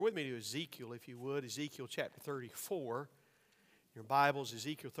with me to Ezekiel, if you would. Ezekiel chapter 34. Your Bibles,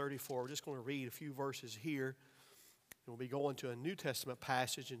 Ezekiel 34. We're just going to read a few verses here. We'll be going to a New Testament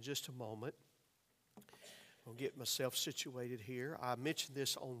passage in just a moment. I'll get myself situated here. I mentioned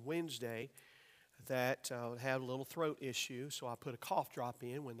this on Wednesday that I had a little throat issue, so I put a cough drop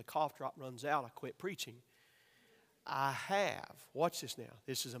in. When the cough drop runs out, I quit preaching. I have, watch this now,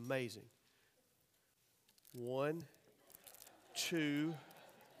 this is amazing. 1, 2,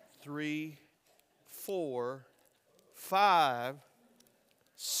 3, 4, 5,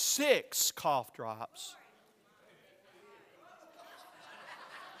 6 cough drops.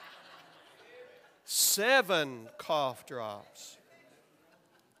 7 cough drops.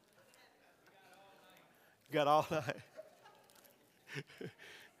 Got all that.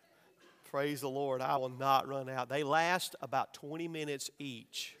 Praise the Lord. I will not run out. They last about 20 minutes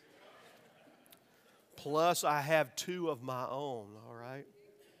each. Plus, I have 2 of my own, all right?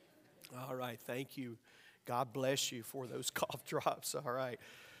 All right, thank you. God bless you for those cough drops, all right?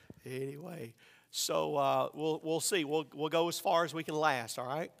 Anyway, so we'll see. We'll go as far as we can last, all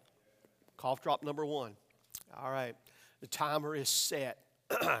right? Cough drop number 1. All right, the timer is set.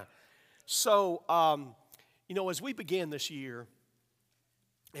 So, as we begin this year,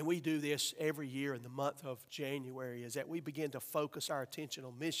 and we do this every year in the month of January, is that we begin to focus our attention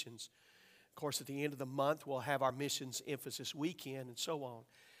on missions. Of course, at the end of the month, we'll have our missions emphasis weekend and so on.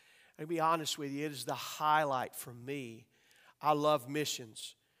 And to be honest with you, it is the highlight for me. I love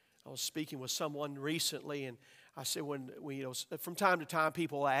missions. I was speaking with someone recently, and I said, from time to time,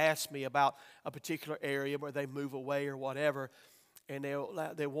 people ask me about a particular area where they move away or whatever, and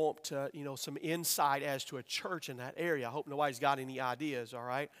they want some insight as to a church in that area. I hope nobody's got any ideas, all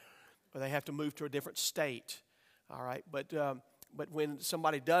right? Or they have to move to a different state, all right? But when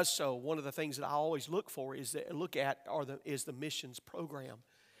somebody does so, one of the things that I always look for is the missions program.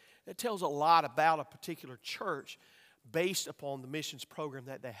 It tells a lot about a particular church based upon the missions program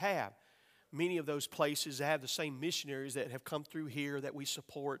that they have. Many of those places have the same missionaries that have come through here that we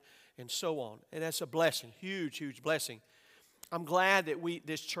support and so on. And that's a blessing, huge, huge blessing. I'm glad that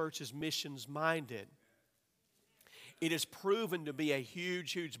this church is missions-minded. It has proven to be a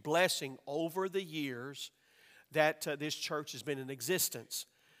huge, huge blessing over the years that this church has been in existence.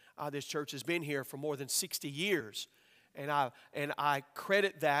 This church has been here for more than 60 years. And I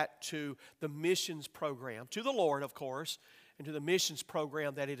credit that to the missions program, to the Lord, of course, and to the missions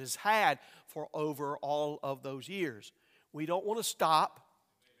program that it has had for over all of those years. We don't want to stop,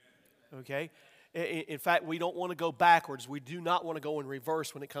 okay? In fact, we don't want to go backwards. We do not want to go in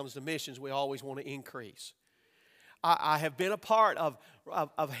reverse when it comes to missions. We always want to increase. I have been a part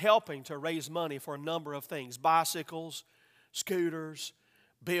of helping to raise money for a number of things. Bicycles, scooters,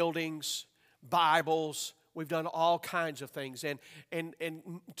 buildings, Bibles. We've done all kinds of things. And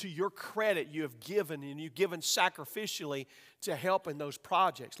to your credit, you have given, and you've given sacrificially to help in those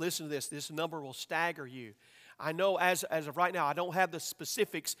projects. Listen to this. This number will stagger you. I know as of right now, I don't have the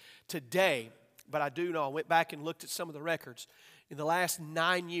specifics today, but I do know. I went back and looked at some of the records. In the last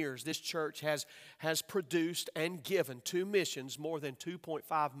 9 years, this church has produced and given to missions more than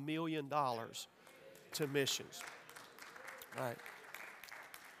 $2.5 million to missions. All right.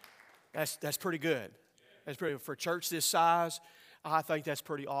 That's pretty good. That's pretty for a church this size. I think that's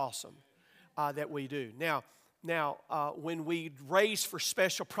pretty awesome that we do. Now, when we raise for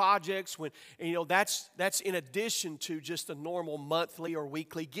special projects, that's in addition to just the normal monthly or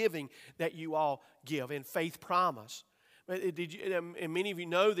weekly giving that you all give in Faith Promise. And many of you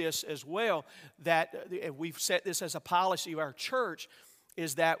know this as well, that we've set this as a policy of our church,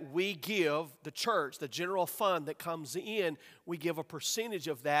 is that we give the church, the general fund that comes in, we give a percentage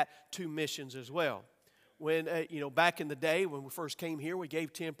of that to missions as well. When, back in the day when we first came here, we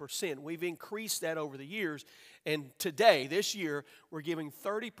gave 10%. We've increased that over the years. And today, this year, we're giving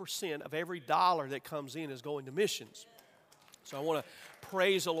 30% of every dollar that comes in is going to missions. So I want to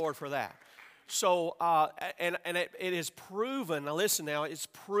praise the Lord for that. So, it is proven, now listen now, it's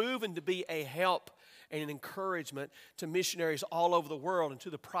proven to be a help and an encouragement to missionaries all over the world and to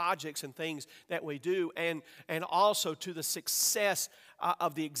the projects and things that we do, and also to the success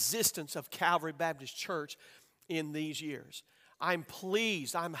of the existence of Calvary Baptist Church in these years. I'm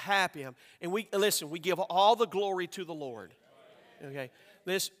pleased, I'm happy, and we give all the glory to the Lord. Okay,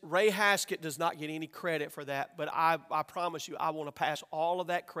 Ray Haskett does not get any credit for that, but I promise you, I want to pass all of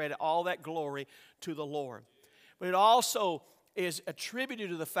that credit, all that glory to the Lord. But it also is attributed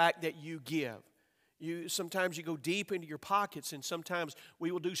to the fact that you give. Sometimes you go deep into your pockets, and sometimes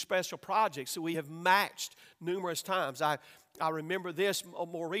we will do special projects. So we have matched numerous times. I remember this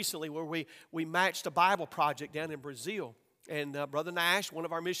more recently where we matched a Bible project down in Brazil. And Brother Nash, one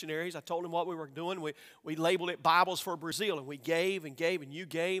of our missionaries, I told him what we were doing. We labeled it Bibles for Brazil, and we gave and gave, and you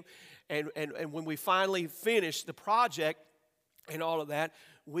gave. And when we finally finished the project and all of that,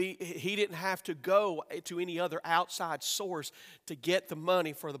 he didn't have to go to any other outside source to get the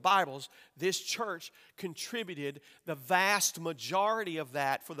money for the Bibles. This church contributed the vast majority of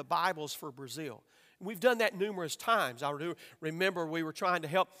that for the Bibles for Brazil. We've done that numerous times. I remember we were trying to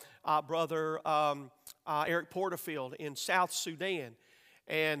help Brother Eric Porterfield in South Sudan.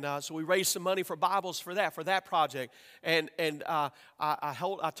 And so we raised some money for Bibles for that project. And I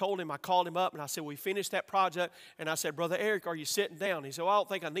told him, I called him up, and I said, we finished that project. And I said, Brother Eric, are you sitting down? He said, well, I don't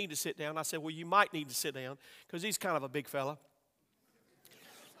think I need to sit down. I said, well, you might need to sit down, because he's kind of a big fella.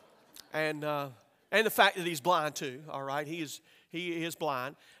 And the fact that he's blind too, all right? He is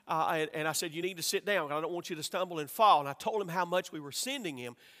blind. And I said, you need to sit down. I don't want you to stumble and fall. And I told him how much we were sending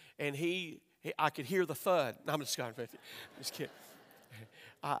him. And I could hear the thud. No, I'm just kidding.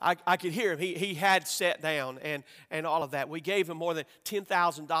 I could hear him. He had sat down and all of that. We gave him more than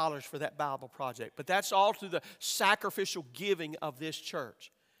 $10,000 for that Bible project. But that's all through the sacrificial giving of this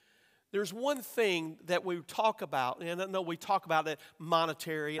church. There's one thing that we talk about, and I know we talk about that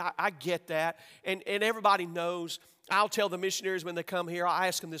monetary. I get that, and everybody knows. I'll tell the missionaries when they come here, I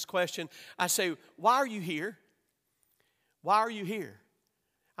ask them this question. I say, why are you here? Why are you here?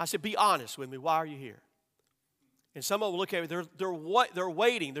 I said, be honest with me. Why are you here? And some of them look at me, they're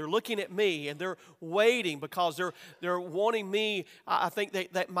waiting. They're looking at me, and they're waiting because they're wanting me. I think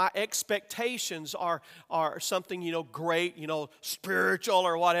that my expectations are something, great, spiritual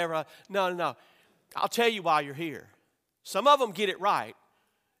or whatever. No. I'll tell you why you're here. Some of them get it right,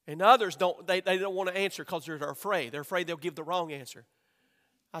 and others don't. They don't want to answer because they're afraid. They're afraid they'll give the wrong answer.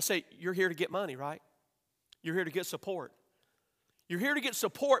 I say, you're here to get money, right? You're here to get support. You're here to get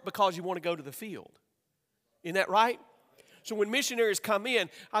support because you want to go to the field. Isn't that right? So when missionaries come in,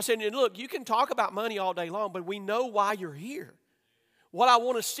 I said, look, you can talk about money all day long, but we know why you're here. What I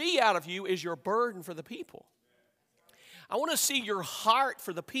want to see out of you is your burden for the people. I want to see your heart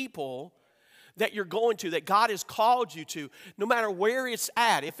for the people that you're going to, that God has called you to, no matter where it's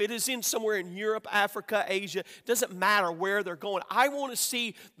at. If it is in somewhere in Europe, Africa, Asia, doesn't matter where they're going. I want to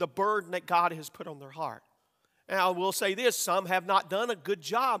see the burden that God has put on their heart. And I will say this, some have not done a good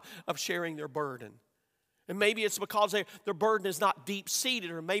job of sharing their burden. And maybe it's because their burden is not deep-seated,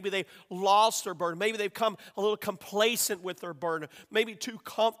 or maybe they've lost their burden. Maybe they've become a little complacent with their burden, maybe too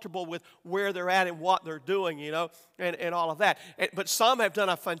comfortable with where they're at and what they're doing, and all of that. But some have done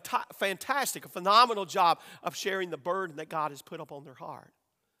a fantastic, a phenomenal job of sharing the burden that God has put up on their heart.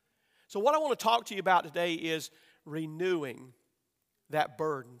 So what I want to talk to you about today is renewing that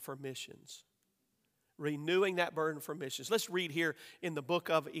burden for missions. Renewing that burden for missions. Let's read here in the book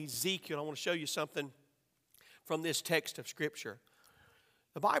of Ezekiel. I want to show you something from this text of Scripture.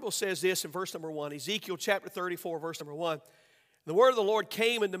 The Bible says this in verse number 1, Ezekiel chapter 34, verse number 1. The word of the Lord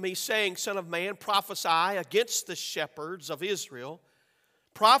came unto me, saying, Son of man, prophesy against the shepherds of Israel.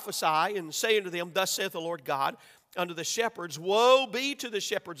 Prophesy and say unto them, Thus saith the Lord God, unto the shepherds, Woe be to the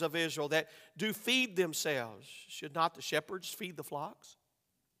shepherds of Israel that do feed themselves. Should not the shepherds feed the flocks?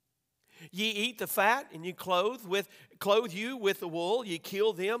 Ye eat the fat, and ye clothe you with the wool. Ye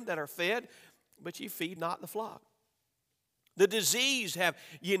kill them that are fed, but ye feed not the flock. The disease have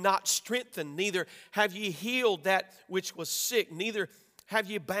ye not strengthened, neither have ye healed that which was sick, neither have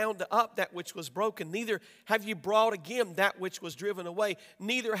ye bound up that which was broken, neither have ye brought again that which was driven away,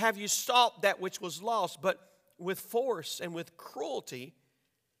 neither have ye sought that which was lost, but with force and with cruelty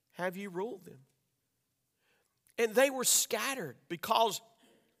have ye ruled them. And they were scattered because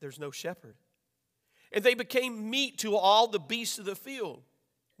there's no shepherd. And they became meat to all the beasts of the field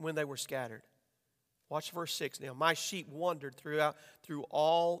when they were scattered. Watch verse 6 now. My sheep wandered through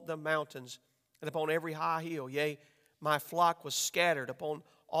all the mountains and upon every high hill. Yea, my flock was scattered upon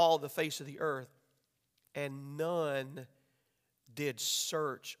all the face of the earth, and none did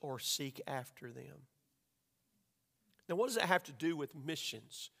search or seek after them. Now, what does that have to do with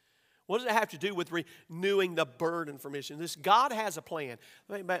missions? What does it have to do with renewing the burden for missions? God has a plan.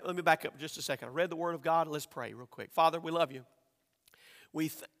 Let me back up just a second. I read the Word of God. Let's pray real quick. Father, we love you. We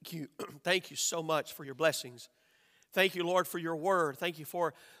thank you. Thank you so much for your blessings. Thank you, Lord, for your word. Thank you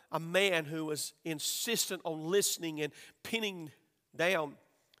for a man who was insistent on listening and pinning down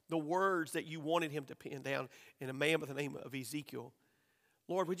the words that you wanted him to pin down in a man by the name of Ezekiel.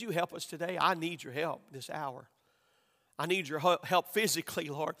 Lord, would you help us today? I need your help this hour. I need your help physically,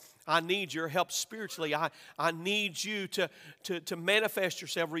 Lord. I need your help spiritually. I need you to manifest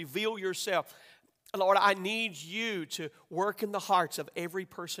yourself, reveal yourself. Lord, I need you to work in the hearts of every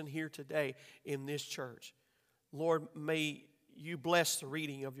person here today in this church. Lord, may you bless the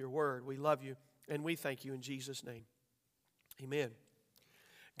reading of your word. We love you and we thank you in Jesus' name. Amen.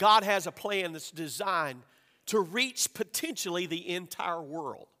 God has a plan that's designed to reach potentially the entire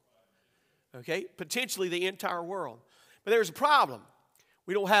world. Okay? Potentially the entire world. But there's a problem.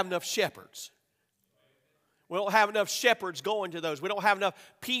 We don't have enough shepherds. We don't have enough shepherds going to those. We don't have enough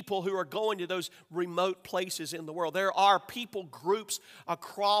people who are going to those remote places in the world. There are people groups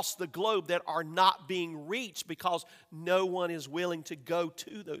across the globe that are not being reached because no one is willing to go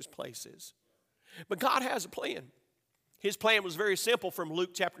to those places. But God has a plan. His plan was very simple from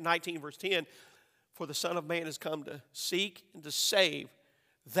Luke chapter 19, verse 10. For the Son of Man has come to seek and to save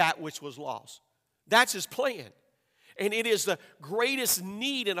that which was lost. That's His plan. And it is the greatest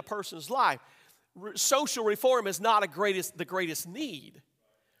need in a person's life. Social reform is not the greatest need.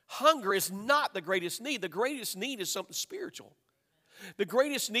 Hunger is not the greatest need. The greatest need is something spiritual. The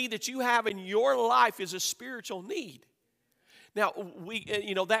greatest need that you have in your life is a spiritual need. Now,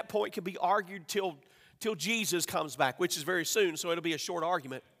 that point can be argued till Jesus comes back, which is very soon, so it'll be a short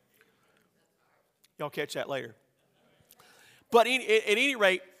argument. Y'all catch that later. But at any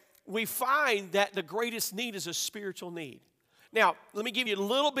rate, we find that the greatest need is a spiritual need. Now, let me give you a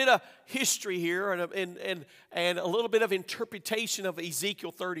little bit of history here and a little bit of interpretation of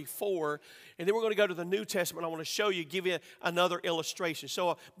Ezekiel 34. And then we're going to go to the New Testament. I want to show you, give you another illustration.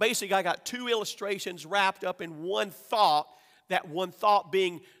 So basically, I got two illustrations wrapped up in one thought, that one thought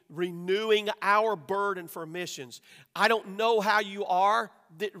being renewing our burden for missions. I don't know how you are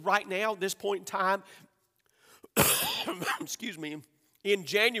right now, at this point in time, excuse me, in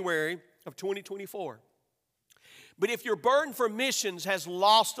January of 2024. But if your burden for missions has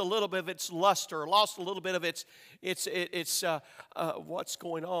lost a little bit of its luster, lost a little bit of its what's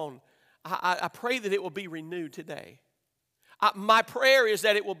going on, I pray that it will be renewed today. My prayer is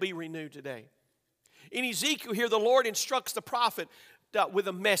that it will be renewed today. In Ezekiel here, the Lord instructs the prophet with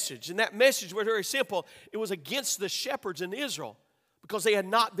a message. And that message was very simple. It was against the shepherds in Israel because they had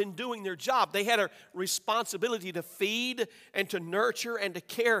not been doing their job. They had a responsibility to feed and to nurture and to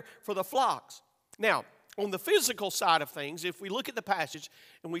care for the flocks. Now, on the physical side of things, if we look at the passage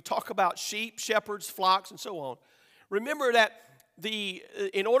and we talk about sheep, shepherds, flocks, and so on, remember that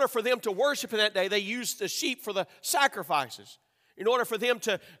in order for them to worship in that day, they used the sheep for the sacrifices. In order for them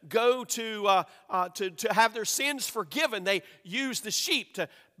to go to have their sins forgiven, they used the sheep to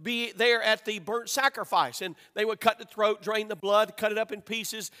be there at the burnt sacrifice. And they would cut the throat, drain the blood, cut it up in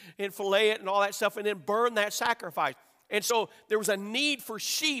pieces, and fillet it and all that stuff, and then burn that sacrifice. And so there was a need for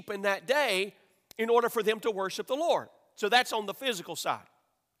sheep in that day in order for them to worship the Lord. So that's on the physical side.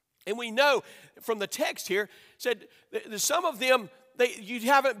 And we know from the text here, said that some of them, you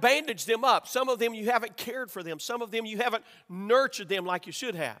haven't bandaged them up. Some of them you haven't cared for them. Some of them you haven't nurtured them like you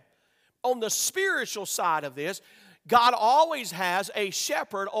should have. On the spiritual side of this, God always has a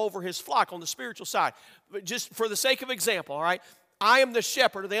shepherd over His flock on the spiritual side. But just for the sake of example, all right, I am the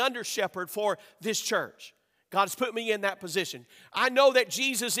shepherd or the under shepherd for this church. God has put me in that position. I know that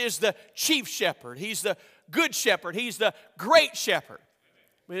Jesus is the chief shepherd. He's the good shepherd. He's the great shepherd.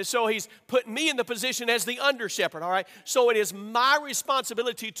 And so He's put me in the position as the under shepherd, all right? So it is my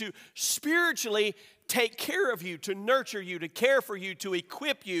responsibility to spiritually take care of you, to nurture you, to care for you, to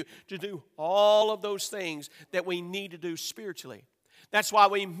equip you, to do all of those things that we need to do spiritually. That's why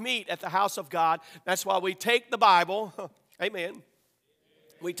we meet at the house of God. That's why we take the Bible. Amen.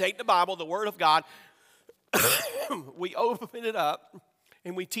 We take the Bible, the Word of God. We open it up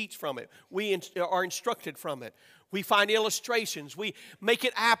and we teach from it. We are instructed from it. We find illustrations. We make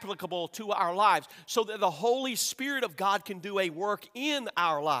it applicable to our lives so that the Holy Spirit of God can do a work in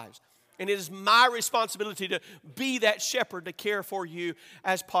our lives. And it is my responsibility to be that shepherd to care for you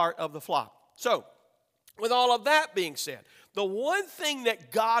as part of the flock. So, with all of that being said, the one thing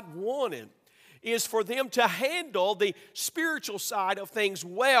that God wanted is for them to handle the spiritual side of things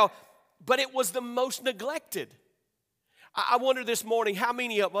well, but it was the most neglected. I wonder this morning how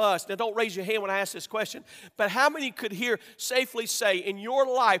many of us, now don't raise your hand when I ask this question, but how many could here safely say in your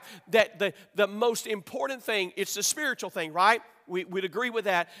life that the most important thing, it's the spiritual thing, right? We'd agree with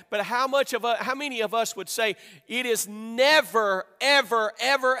that. But how many of us would say it is never, ever,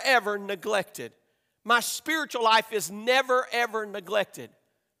 ever, ever neglected? My spiritual life is never, ever neglected.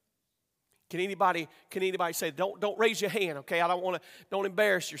 Can anybody say, don't raise your hand, okay? Don't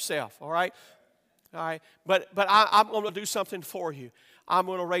embarrass yourself, all right? All right, but I'm going to do something for you. I'm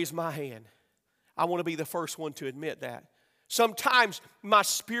going to raise my hand. I want to be the first one to admit that. Sometimes my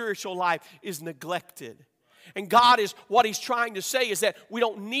spiritual life is neglected. And what He's trying to say is that we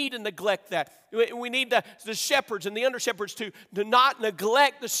don't need to neglect that. We need the shepherds and the under-shepherds to not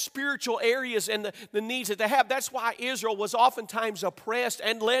neglect the spiritual areas and the needs that they have. That's why Israel was oftentimes oppressed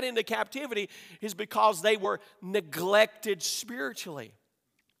and led into captivity, is because they were neglected spiritually.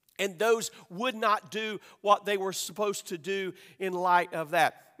 And those would not do what they were supposed to do in light of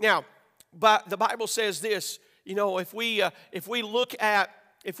that. Now, but the Bible says this, if we look at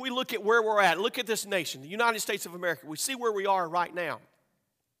where we're at, look at this nation, the United States of America, we see where we are right now.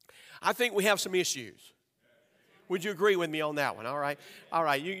 I think we have some issues. Would you agree with me on that one? All right. All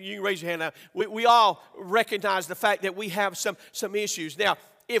right. You can raise your hand now. We all recognize the fact that we have some issues. Now,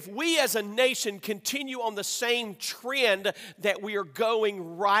 if we as a nation continue on the same trend that we are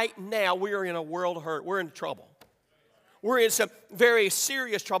going right now, we are in a world of hurt. We're in trouble. We're in some very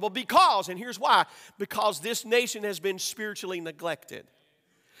serious trouble because, and here's why, because this nation has been spiritually neglected.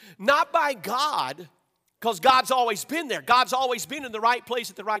 Not by God, because God's always been there. God's always been in the right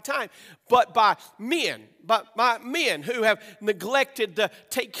place at the right time. But by men who have neglected to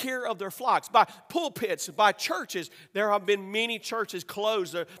take care of their flocks. By pulpits, by churches. There have been many churches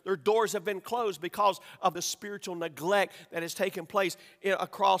closed. Their doors have been closed because of the spiritual neglect that has taken place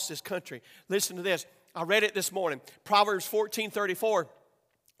across this country. Listen to this. I read it this morning. Proverbs 14:34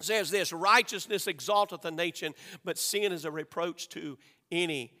 says this, righteousness exalteth a nation, but sin is a reproach to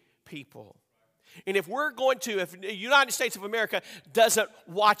any people. And if the United States of America doesn't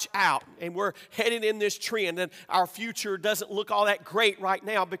watch out, and we're heading in this trend, and our future doesn't look all that great right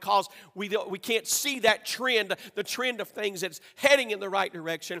now because we can't see that trend, the trend of things that's heading in the right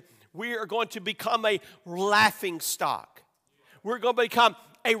direction, we are going to become a laughing stock. We're going to become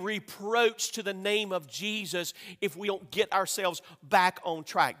a reproach to the name of Jesus if we don't get ourselves back on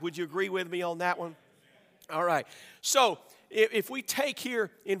track. Would you agree with me on that one? All right. So, if we take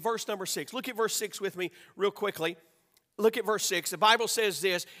here in verse number 6, look at verse 6 with me real quickly. Look at verse 6. The Bible says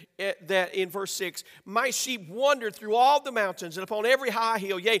this, that in verse 6, my sheep wandered through all the mountains and upon every high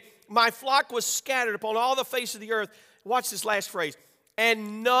hill. Yea, my flock was scattered upon all the face of the earth. Watch this last phrase.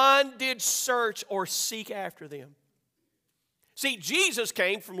 And none did search or seek after them. See, Jesus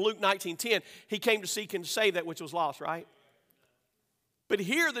came from Luke 19:10. He came to seek and to save that which was lost, right? But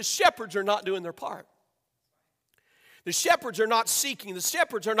here the shepherds are not doing their part. The shepherds are not seeking. The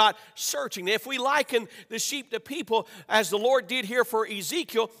shepherds are not searching. If we liken the sheep to people, as the Lord did here for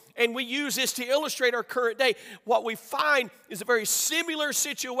Ezekiel, and we use this to illustrate our current day, what we find is a very similar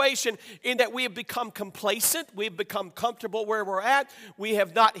situation in that we have become complacent. We have become comfortable where we're at. We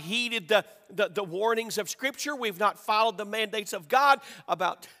have not heeded the warnings of Scripture. We've not followed the mandates of God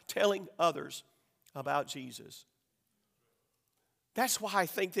about telling others about Jesus. That's why I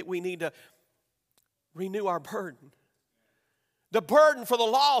think that we need to renew our burden. The burden for the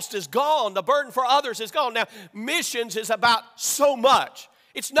lost is gone. The burden for others is gone. Now, missions is about so much.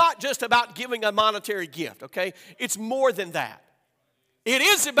 It's not just about giving a monetary gift, okay? It's more than that. It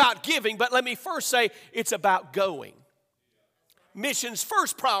is about giving, but let me first say it's about going. Mission's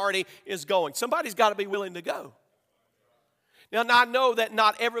first priority is going. Somebody's got to be willing to go. Now, I know that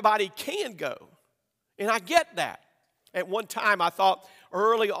not everybody can go, and I get that. At one time, I thought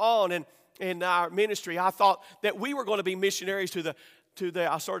early on in our ministry, I thought that we were going to be missionaries to the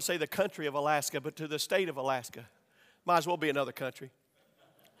I started to say the country of Alaska, but to the state of Alaska. Might as well be another country.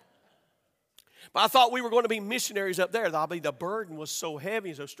 But I thought we were going to be missionaries up there. The burden was so heavy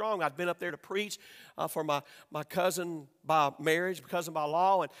and so strong. I'd been up there to preach for my cousin by marriage, cousin by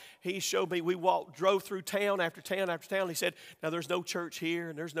law, and he showed me, we drove through town after town after town. He said, now there's no church here,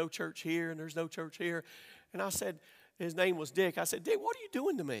 and there's no church here, and there's no church here. And I said, his name was Dick. I said, Dick, what are you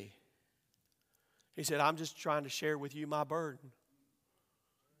doing to me? He said, I'm just trying to share with you my burden.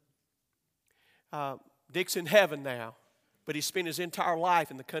 Dick's in heaven now, but he spent his entire life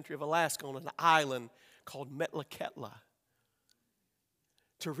in the country of Alaska on an island called Metlakatla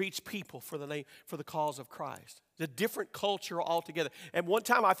to reach people for the cause of Christ. It's a different culture altogether. And one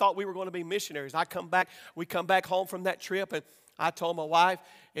time I thought we were going to be missionaries. We come back home from that trip, and I told my wife,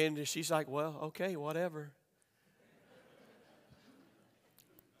 and she's like, well, okay, whatever.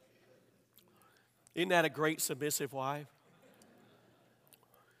 Isn't that a great submissive wife?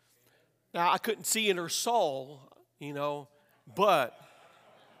 Now, I couldn't see in her soul, but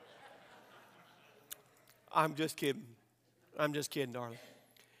I'm just kidding. I'm just kidding, darling.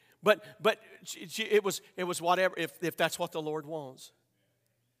 But it was whatever, if that's what the Lord wants.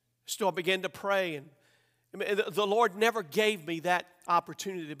 So I began to pray, and the Lord never gave me that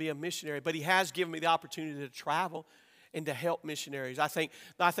opportunity to be a missionary, but He has given me the opportunity to travel and to help missionaries. I think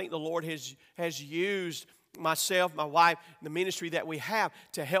the Lord has used myself, my wife, the ministry that we have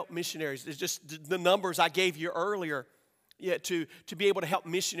to help missionaries. It's just the numbers I gave you earlier. Yeah, to be able to help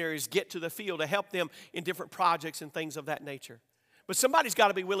missionaries get to the field, to help them in different projects and things of that nature. But somebody's got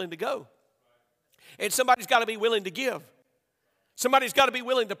to be willing to go. And somebody's got to be willing to give. Somebody's got to be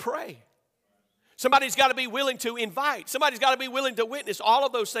willing to pray. Somebody's got to be willing to invite. Somebody's got to be willing to witness. All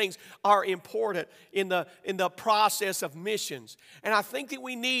of those things are important in the process of missions. And I think that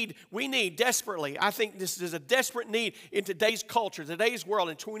we need desperately, I think this is a desperate need in today's culture, today's world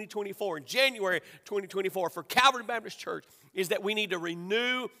in 2024, in January 2024 for Calvary Baptist Church, is that we need to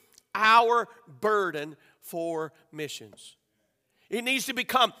renew our burden for missions. It needs to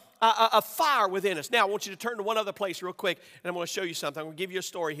become a fire within us. Now, I want you to turn to one other place real quick, and I'm going to show you something. I'm going to give you a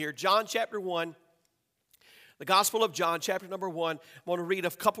story here. John chapter 1. The Gospel of John, chapter number 1. I'm going to read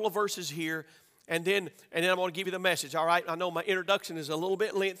a couple of verses here, and then I'm going to give you the message, all right? I know my introduction is a little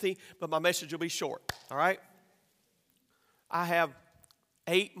bit lengthy, but my message will be short, all right? I have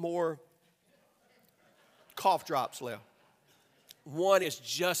 8 more cough drops left. One is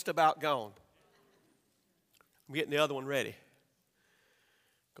just about gone. I'm getting the other one ready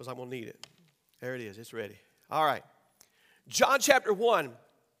because I'm going to need it. There it is. It's ready. All right. John chapter 1,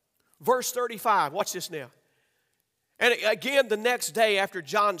 verse 35. Watch this now. And again, the next day after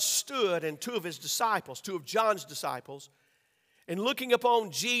John stood and two of John's disciples, and looking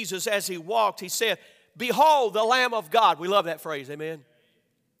upon Jesus as he walked, he said, "Behold, the Lamb of God." We love that phrase, amen.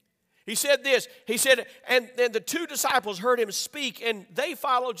 He said this, he said, and then the 2 disciples heard him speak, and they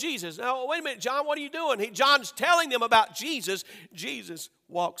followed Jesus. Now, wait a minute, John, what are you doing? John's telling them about Jesus. Jesus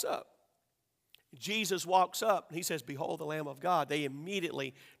walks up. Jesus walks up, and he says, "Behold, the Lamb of God." They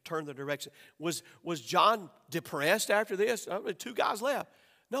immediately turn the direction. Was John depressed after this? 2 guys left.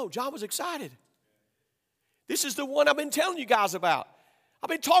 No, John was excited. This is the one I've been telling you guys about. I've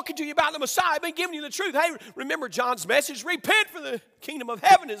been talking to you about the Messiah. I've been giving you the truth. Hey, remember John's message? Repent, for the kingdom of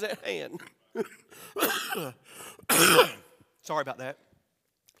heaven is at hand. Sorry about that.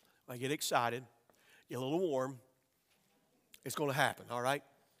 I get excited, get a little warm. It's going to happen, all right?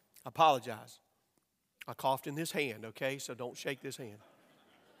 I apologize. I coughed in this hand, okay? So don't shake this hand.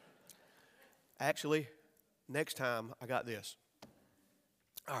 Actually, next time I got this.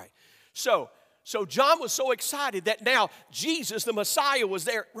 All right. So John was so excited that now Jesus, the Messiah, was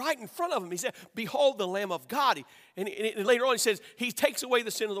there right in front of him. He said, "Behold the Lamb of God." And later on he says, "He takes away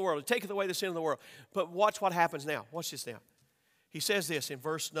the sin of the world. He taketh away the sin of the world." But watch what happens now. Watch this now. He says this in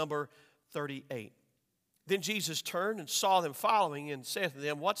verse number 38. Then Jesus turned and saw them following and said to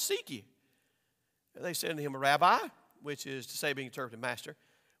them, "What seek ye?" And they said to him, "Rabbi," which is to say, being interpreted, "Master,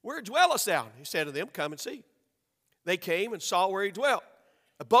 where dwellest thou?" He said to them, "Come and see." They came and saw where he dwelt,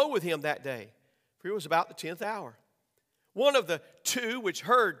 abode with him that day, for it was about the 10th hour. One of the 2 which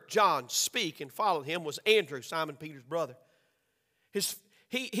heard John speak and followed him was Andrew, Simon Peter's brother.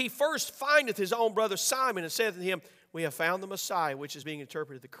 He first findeth his own brother Simon and said to him, "We have found the Messiah," which is being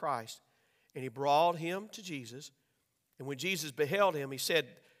interpreted the Christ. And he brought him to Jesus. And when Jesus beheld him, he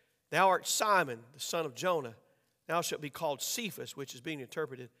said, "Thou art Simon, the son of Jonah. Thou shalt be called Cephas," which is being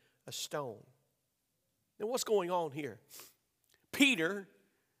interpreted a stone. Now what's going on here? Peter,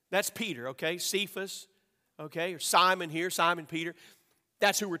 that's Peter, okay? Cephas, okay? Or Simon here, Simon Peter.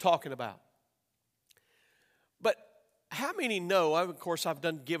 That's who we're talking about. But how many know, of course I've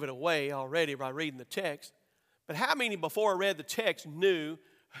done give it away already by reading the text, but how many before I read the text knew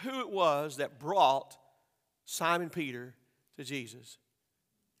who it was that brought Simon Peter to Jesus?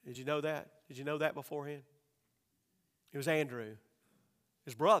 Did you know that? Did you know that beforehand? It was Andrew,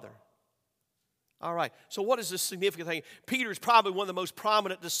 his brother. All right, so what is this significant thing? Peter's probably one of the most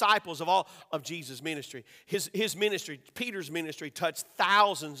prominent disciples of all of Jesus' ministry. His ministry, Peter's ministry, touched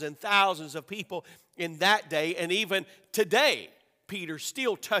thousands and thousands of people in that day, and even today, Peter's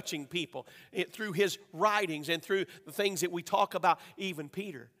still touching people through his writings and through the things that we talk about, even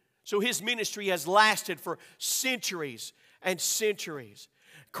Peter. So his ministry has lasted for centuries and centuries.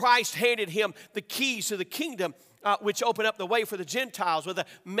 Christ handed him the keys to the kingdom, which opened up the way for the Gentiles with a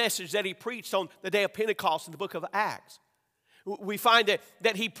message that he preached on the day of Pentecost in the book of Acts. We find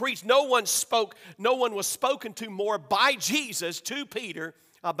that he preached. No one was spoken to more by Jesus to Peter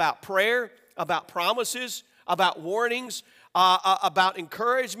about prayer, about promises, about warnings, about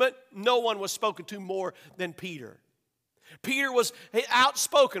encouragement. No one was spoken to more than Peter. Peter was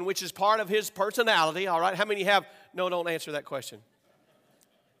outspoken, which is part of his personality, all right? How many have? No, don't answer that question.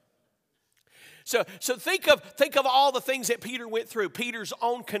 So think of all the things that Peter went through. Peter's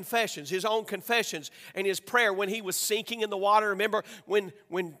own confessions and his prayer when he was sinking in the water. Remember when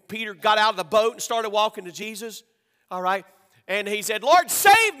Peter got out of the boat and started walking to Jesus? All right. And he said, "Lord,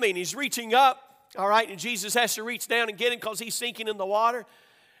 save me." And he's reaching up All right, and Jesus has to reach down and get him because he's sinking in the water.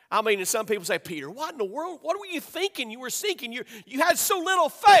 I mean, and some people say, Peter, what in the world? What were you thinking? You were sinking. You had so little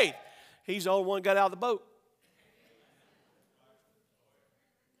faith. He's the only one who got out of the boat.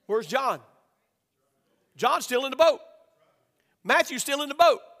 Where's John? John's still in the boat. Matthew's still in the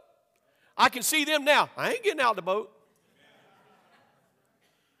boat. I can see them now. I ain't getting out of the boat.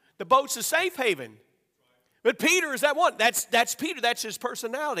 The boat's a safe haven. But Peter is that one. That's Peter. That's his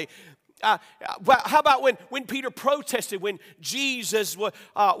personality. How about when Peter protested when Jesus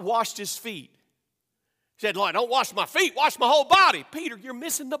washed his feet? He said, Lord, don't wash my feet, wash my whole body. Peter, you're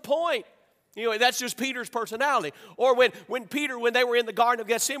missing the point. You know, that's just Peter's personality. Or when they were in the Garden of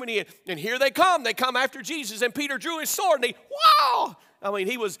Gethsemane, and here they come after Jesus, and Peter drew his sword, and wow! I mean,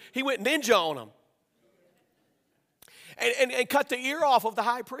 he went ninja on them. And cut the ear off of the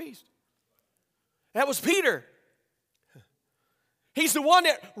high priest. That was Peter. He's the one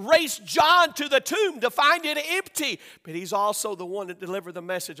that raced John to the tomb to find it empty. But he's also the one that delivered the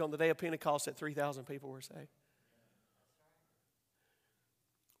message on the day of Pentecost that 3,000 people were saved.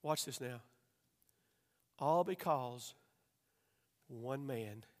 Watch this now. All because one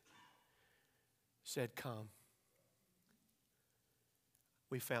man said, come.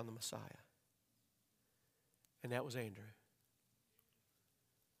 We found the Messiah. And that was Andrew.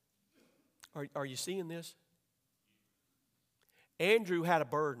 Are you seeing this? Andrew had a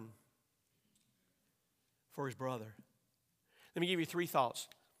burden for his brother. Let me give you three thoughts.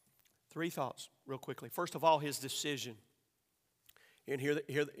 Three thoughts real quickly. First of all, his decision. And here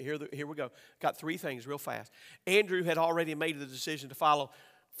we go. Got three things real fast. Andrew had already made the decision to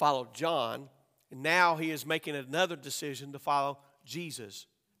follow John. And now he is making another decision to follow Jesus.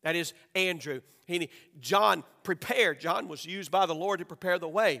 That is Andrew. John prepared. John was used by the Lord to prepare the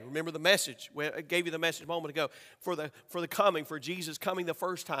way. Remember the message. I gave you the message a moment ago. For the coming, for Jesus coming the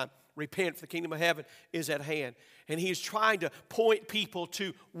first time. Repent, for the kingdom of heaven is at hand. And he is trying to point people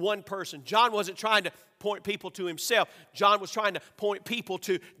to one person. John wasn't trying to point people to himself. John was trying to point people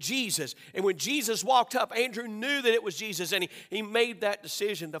to Jesus. And when Jesus walked up, Andrew knew that it was Jesus, and he made that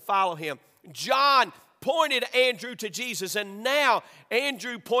decision to follow him. John pointed Andrew to Jesus, and now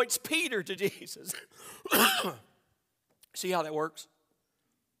Andrew points Peter to Jesus. See how that works?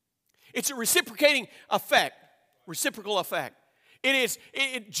 It's a reciprocating effect, reciprocal effect.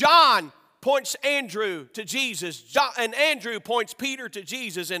 John points Andrew to Jesus, and Andrew points Peter to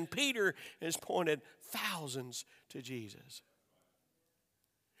Jesus, and Peter has pointed thousands to Jesus.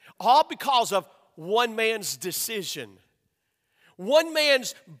 All because of one man's decision. One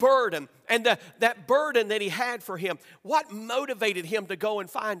man's burden, and that burden that he had for him. What motivated him to go and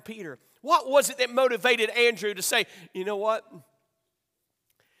find Peter? What was it that motivated Andrew to say, you know what?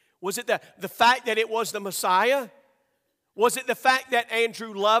 Was it the fact that it was the Messiah? Was it the fact that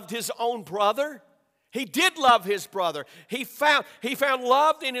Andrew loved his own brother? He did love his brother. He found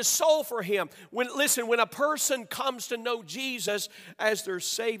love in his soul for him. When a person comes to know Jesus as their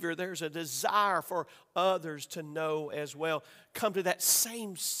Savior, there's a desire for others to know as well. Come to that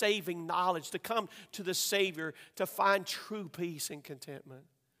same saving knowledge, to come to the Savior, to find true peace and contentment.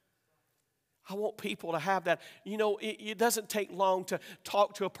 I want people to have that. You know, it doesn't take long to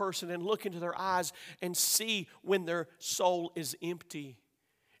talk to a person and look into their eyes and see when their soul is empty.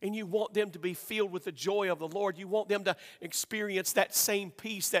 And you want them to be filled with the joy of the Lord. You want them to experience that same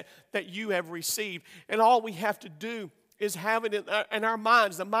peace that you have received. And all we have to do is have it in our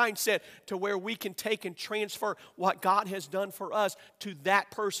minds, the mindset to where we can take and transfer what God has done for us to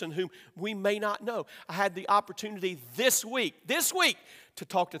that person whom we may not know. I had the opportunity this week, to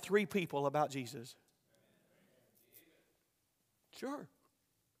talk to 3 people about Jesus. Sure.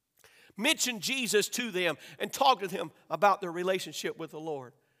 Mention Jesus to them and talk to them about their relationship with the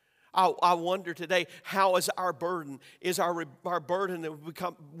Lord. I wonder today, how is our burden? Is our burden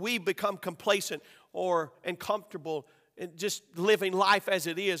that we become complacent and comfortable in just living life as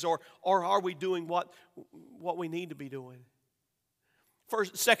it is, or are we doing what we need to be doing?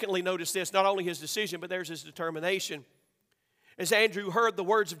 Secondly, notice this, not only his decision, but there's his determination. As Andrew heard the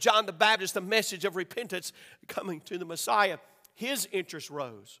words of John the Baptist, the message of repentance coming to the Messiah, his interest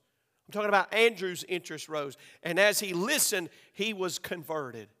rose. I'm talking about Andrew's interest rose. And as he listened, he was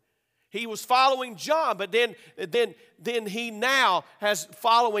converted. He was following John, but then he now has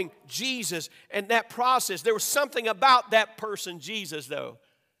following Jesus. And that process, there was something about that person, Jesus, though.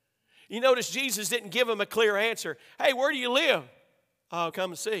 You notice Jesus didn't give him a clear answer. Hey, where do you live? I'll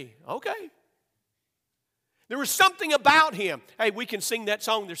come and see. Okay. There was something about him. Hey, we can sing that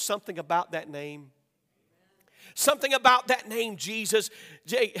song, There's Something About That Name. Something about that name, Jesus.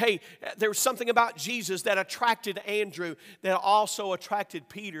 Hey, there was something about Jesus that attracted Andrew, that also attracted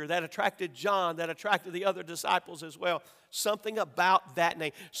Peter, that attracted John, that attracted the other disciples as well. Something about that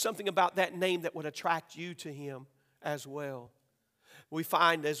name. Something about that name that would attract you to him as well. We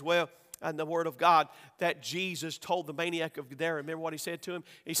find as well in the Word of God that Jesus told the maniac of Gadara, remember what he said to him?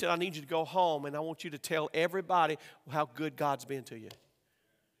 He said, I need you to go home and I want you to tell everybody how good God's been to you.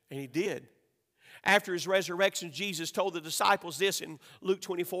 And he did. After his resurrection, Jesus told the disciples this in Luke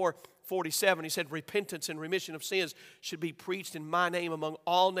 24:47. He said, repentance and remission of sins should be preached in my name among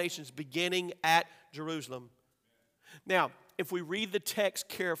all nations, beginning at Jerusalem. Now, if we read the text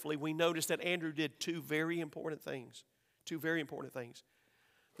carefully, we notice that Andrew did two very important things. Two very important things.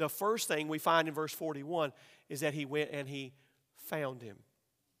 The first thing we find in verse 41 is that he went and he found him.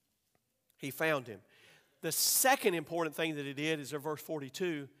 He found him. The second important thing that he did is in verse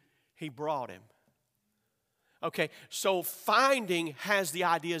 42, he brought him. Okay, so finding has the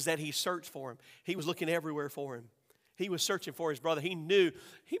idea is that he searched for him. He was looking everywhere for him. He was searching for his brother. He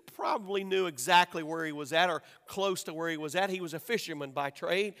probably knew exactly where he was at or close to where he was at. He was a fisherman by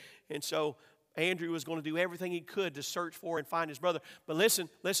trade. And so Andrew was going to do everything he could to search for and find his brother. But listen,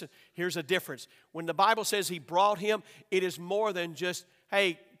 here's a difference. When the Bible says he brought him, it is more than just,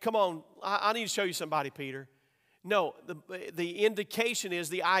 hey, come on, I need to show you somebody, Peter. No, the indication is,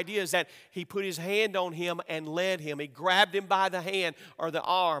 the idea is that he put his hand on him and led him. He grabbed him by the hand or the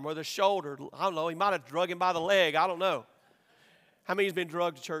arm or the shoulder. I don't know, he might have drugged him by the leg. I don't know. How many has been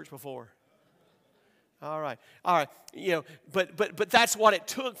drugged to church before? All right. You know, but that's what it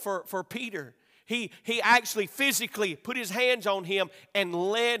took for Peter. He actually physically put his hands on him and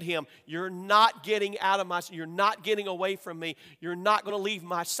led him. You're not getting out of my sight. You're not getting away from me. You're not going to leave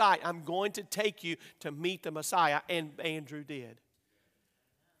my sight. I'm going to take you to meet the Messiah. And Andrew did.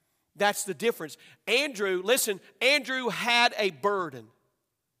 That's the difference. Andrew had a burden.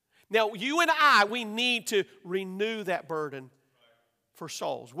 Now, you and I, we need to renew that burden for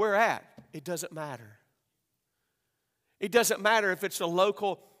souls. Where at? It doesn't matter. It doesn't matter if it's a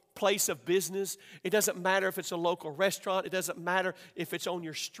local place of business. It doesn't matter if it's a local restaurant. It doesn't matter if it's on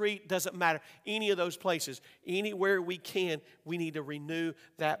your street. It doesn't matter. Any of those places. Anywhere we can, we need to renew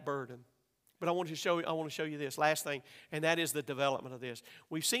that burden. But I want to show you this last thing, and that is the development of this.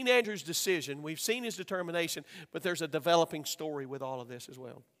 We've seen Andrew's decision. We've seen his determination, but there's a developing story with all of this as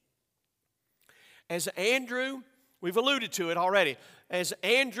well. As Andrew, we've alluded to it already. As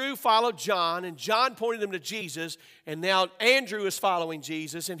Andrew followed John, and John pointed him to Jesus, and now Andrew is following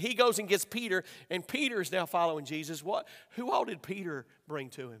Jesus, and he goes and gets Peter, and Peter is now following Jesus. Who all did Peter bring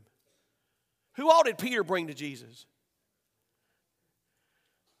to him? Who all did Peter bring to Jesus?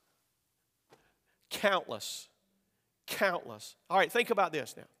 Countless. Countless. All right, think about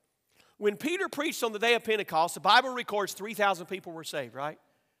this now. When Peter preached on the day of Pentecost, the Bible records 3,000 people were saved, right?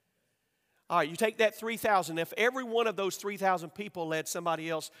 All right, you take that 3,000. If every one of those 3,000 people led somebody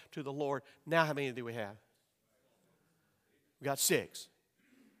else to the Lord, now how many do we have? We got 6.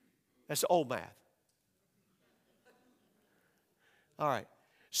 That's the old math. All right.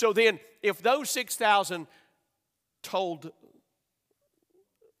 So then, if those 6,000 told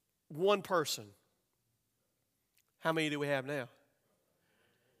one person, how many do we have now?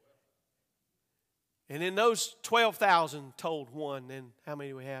 And then those 12,000 told one, then how many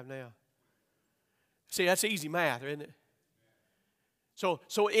do we have now? See, that's easy math, isn't it? So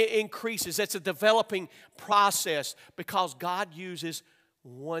it increases. It's a developing process because God uses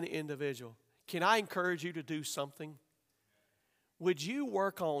one individual. Can I encourage you to do something? Would you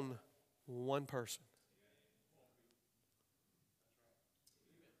work on one person?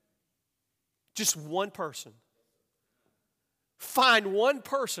 Just one person. Find one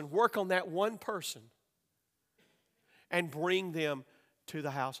person, work on that one person, and bring them to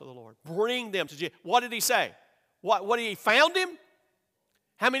the house of the Lord. Bring them to Jesus. What did he say? What did he found him?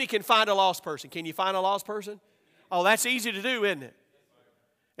 How many can find a lost person? Can you find a lost person? Oh, that's easy to do, isn't it?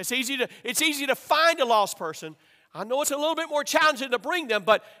 It's easy to find a lost person. I know it's a little bit more challenging to bring them,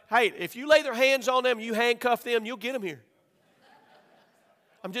 but hey, if you lay their hands on them, you handcuff them, you'll get them here.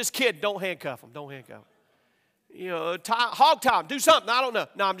 I'm just kidding. Don't handcuff them. Don't handcuff them. You know, hog tie them. Do something. I don't know.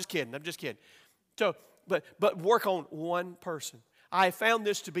 No, I'm just kidding. I'm just kidding. So, but work on one person. I have found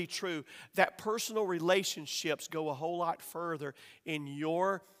this to be true, that personal relationships go a whole lot further in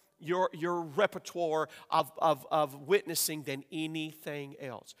your repertoire of witnessing than anything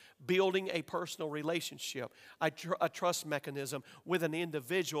else. Building a personal relationship, a trust mechanism with an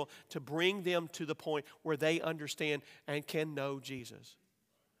individual to bring them to the point where they understand and can know Jesus.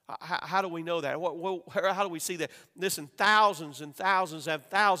 How do we know that? How do we see that? Listen, thousands and thousands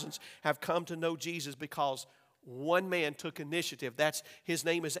have come to know Jesus because One man took initiative. His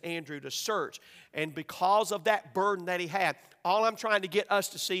name is Andrew, to search. And because of that burden that he had, all I'm trying to get us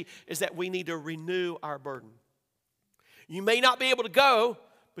to see is that we need to renew our burden. You may not be able to go,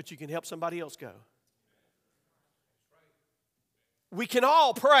 but you can help somebody else go. We can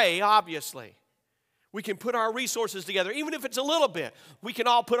all pray, obviously. We can put our resources together, even if it's a little bit. We can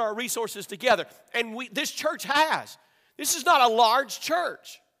all put our resources together. And this church has. This is not a large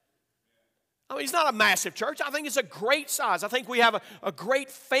church. I mean, it's not a massive church. I think it's a great size. I think we have a great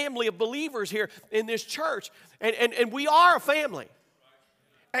family of believers here in this church. And we are a family.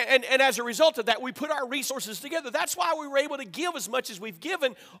 And as a result of that, we put our resources together. That's why we were able to give as much as we've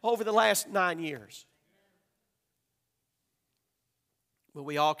given over the last 9 years. But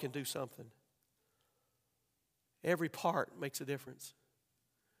we all can do something. Every part makes a difference.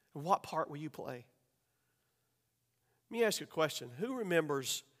 And what part will you play? Let me ask you a question. Who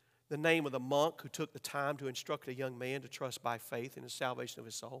remembers the name of the monk who took the time to instruct a young man to trust by faith in the salvation of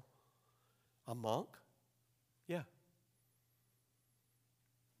his soul? A monk? Yeah.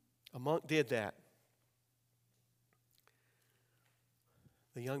 A monk did that.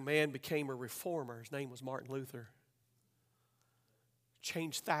 The young man became a reformer. His name was Martin Luther.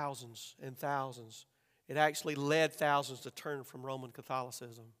 Changed thousands and thousands. It actually led thousands to turn from Roman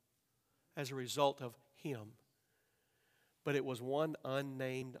Catholicism as a result of him. But it was one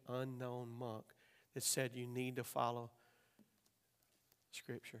unnamed, unknown monk that said you need to follow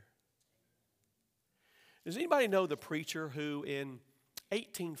Scripture. Does anybody know the preacher who in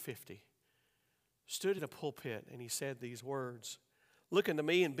 1850 stood in a pulpit and he said these words, "Look unto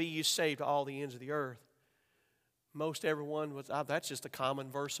me and be ye saved to all the ends of the earth"? Most everyone was, that's just a common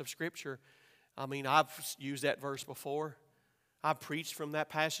verse of Scripture. I mean, I've used that verse before. I've preached from that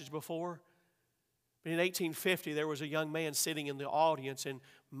passage before. But in 1850, there was a young man sitting in the audience, and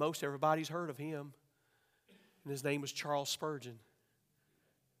most everybody's heard of him. And his name was Charles Spurgeon.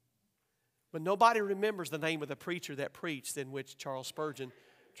 But nobody remembers the name of the preacher that preached in which Charles Spurgeon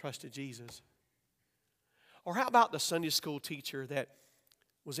trusted Jesus. Or how about the Sunday school teacher that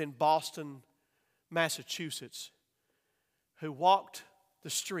was in Boston, Massachusetts, who walked the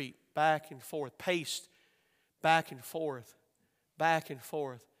street back and forth, paced back and forth, and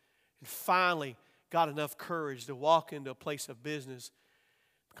finally got enough courage to walk into a place of business,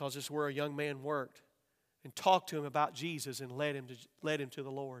 because it's where a young man worked, and talk to him about Jesus and led him to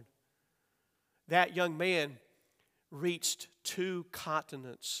the Lord. That young man reached 2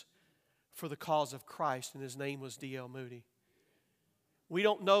 continents for the cause of Christ, and his name was D.L. Moody. We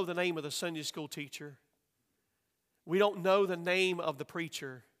don't know the name of the Sunday school teacher. We don't know the name of the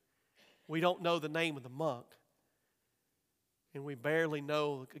preacher. We don't know the name of the monk. And we barely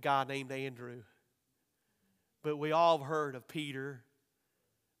know a guy named Andrew. But we all have heard of Peter,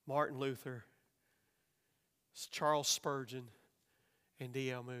 Martin Luther, Charles Spurgeon, and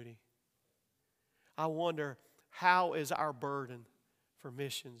D.L. Moody. I wonder, how is our burden for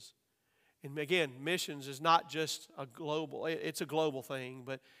missions? And again, missions is not just it's a global thing,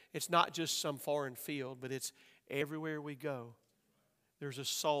 but it's not just some foreign field, but it's everywhere we go. There's a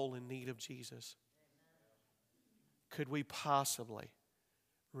soul in need of Jesus. Could we possibly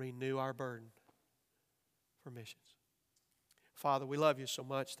renew our burden for missions? Father, we love you so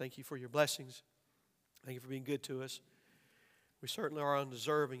much. Thank you for your blessings. Thank you for being good to us. We certainly are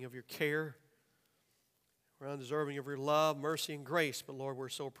undeserving of your care. We're undeserving of your love, mercy, and grace. But Lord, we're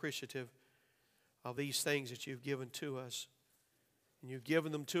so appreciative of these things that you've given to us. And you've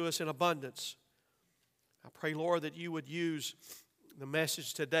given them to us in abundance. I pray, Lord, that you would use the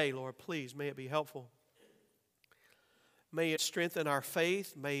message today, Lord. Please, may it be helpful. May it strengthen our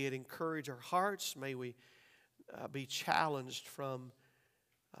faith. May it encourage our hearts. May we be challenged from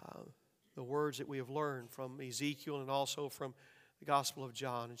the words that we have learned from Ezekiel and also from the Gospel of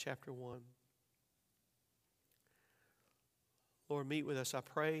John in chapter 1. Lord, meet with us, I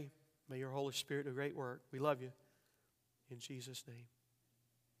pray. May your Holy Spirit do great work. We love you. In Jesus' name,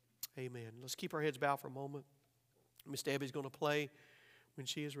 amen. Let's keep our heads bowed for a moment. Miss Debbie's going to play when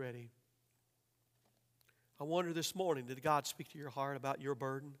she is ready. I wonder this morning, did God speak to your heart about your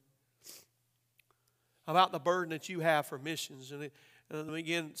burden? About the burden that you have for missions. And let me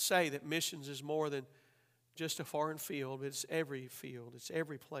again say that missions is more than just a foreign field. It's every field. It's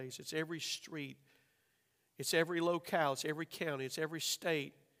every place. It's every street. It's every locale. It's every county. It's every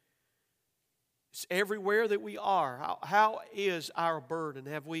state. It's everywhere that we are. How is our burden?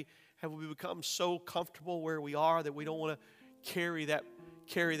 Have we become so comfortable where we are that we don't want to carry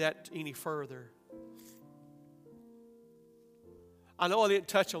that any further? I know I didn't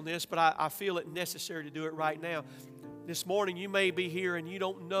touch on this, but I feel it necessary to do it right now. This morning you may be here and you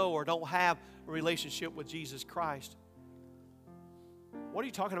don't know or don't have a relationship with Jesus Christ. What are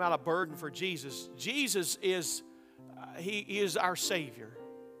you talking about, a burden for Jesus? Jesus is, He is our Savior.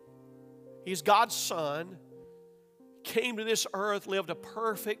 He's God's Son, came to this earth, lived a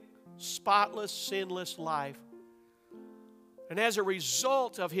perfect, spotless, sinless life. And as a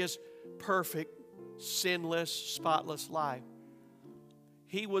result of His perfect, sinless, spotless life,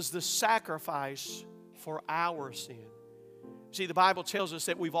 He was the sacrifice for our sin. See, the Bible tells us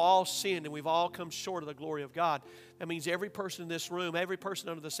that we've all sinned and we've all come short of the glory of God. That means every person in this room, every person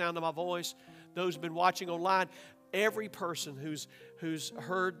under the sound of my voice, those who've been watching online, every person who's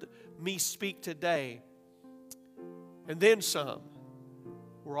heard me speak today, and then some,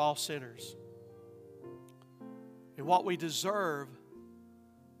 we're all sinners. And what we deserve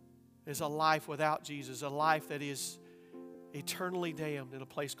is a life without Jesus, a life that is eternally damned in a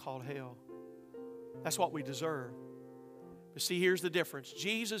place called hell. That's what we deserve. But see, here's the difference.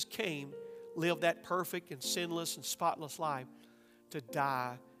 Jesus came, lived that perfect and sinless and spotless life to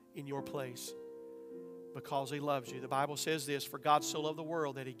die in your place because He loves you. The Bible says this, for God so loved the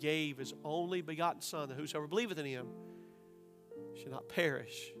world that He gave His only begotten Son, that whosoever believeth in Him should not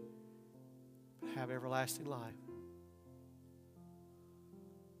perish, but have everlasting life.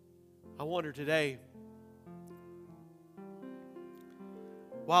 I wonder today,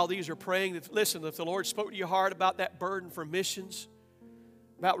 while these are praying, listen, if the Lord spoke to your heart about that burden for missions,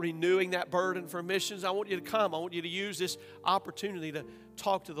 about renewing that burden for missions, I want you to come. I want you to use this opportunity to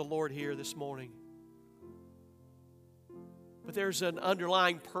talk to the Lord here this morning. But there's an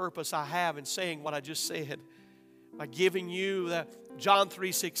underlying purpose I have in saying what I just said. By giving you the John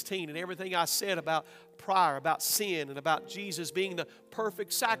 3:16 and everything I said about prior, about sin, and about Jesus being the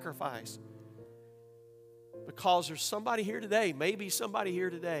perfect sacrifice. Because there's somebody here today, maybe somebody here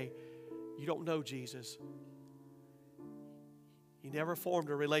today, you don't know Jesus. You never formed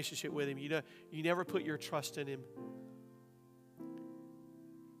a relationship with Him. You never put your trust in Him.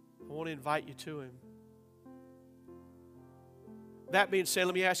 I want to invite you to Him. That being said,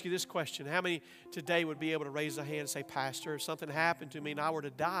 let me ask you this question. How many today would be able to raise a hand and say, Pastor, if something happened to me and I were to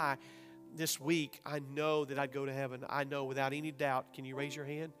die this week, I know that I'd go to heaven. I know without any doubt. Can you raise your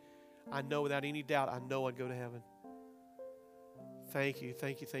hand? I know without any doubt, I know I'd go to heaven. Thank you,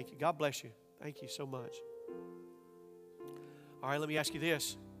 thank you, thank you. God bless you. Thank you so much. All right, let me ask you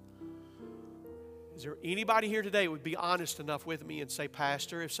this. Is there anybody here today who would be honest enough with me and say,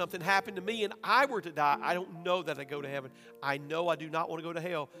 Pastor, if something happened to me and I were to die, I don't know that I'd go to heaven. I know I do not want to go to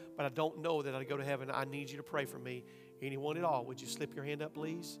hell, but I don't know that I'd go to heaven. I need you to pray for me. Anyone at all, would you slip your hand up,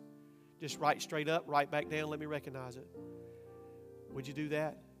 please? Just right straight up, right back down. Let me recognize it. Would you do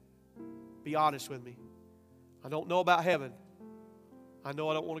that? Be honest with me. I don't know about heaven. I know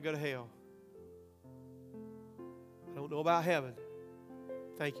I don't want to go to hell. I don't know about heaven.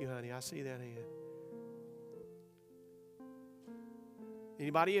 Thank you, honey. I see that hand.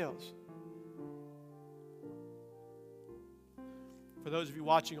 Anybody else? For those of you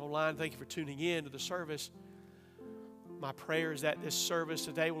watching online, thank you for tuning in to the service. My prayer is that this service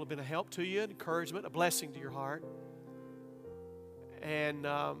today will have been a help to you, an encouragement, a blessing to your heart. And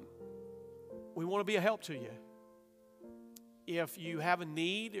we want to be a help to you. If you have a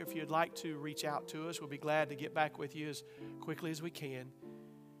need, if you'd like to reach out to us, we'll be glad to get back with you as quickly as we can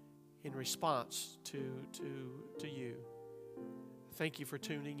in response to you. Thank you for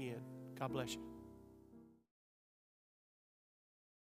tuning in. God bless you.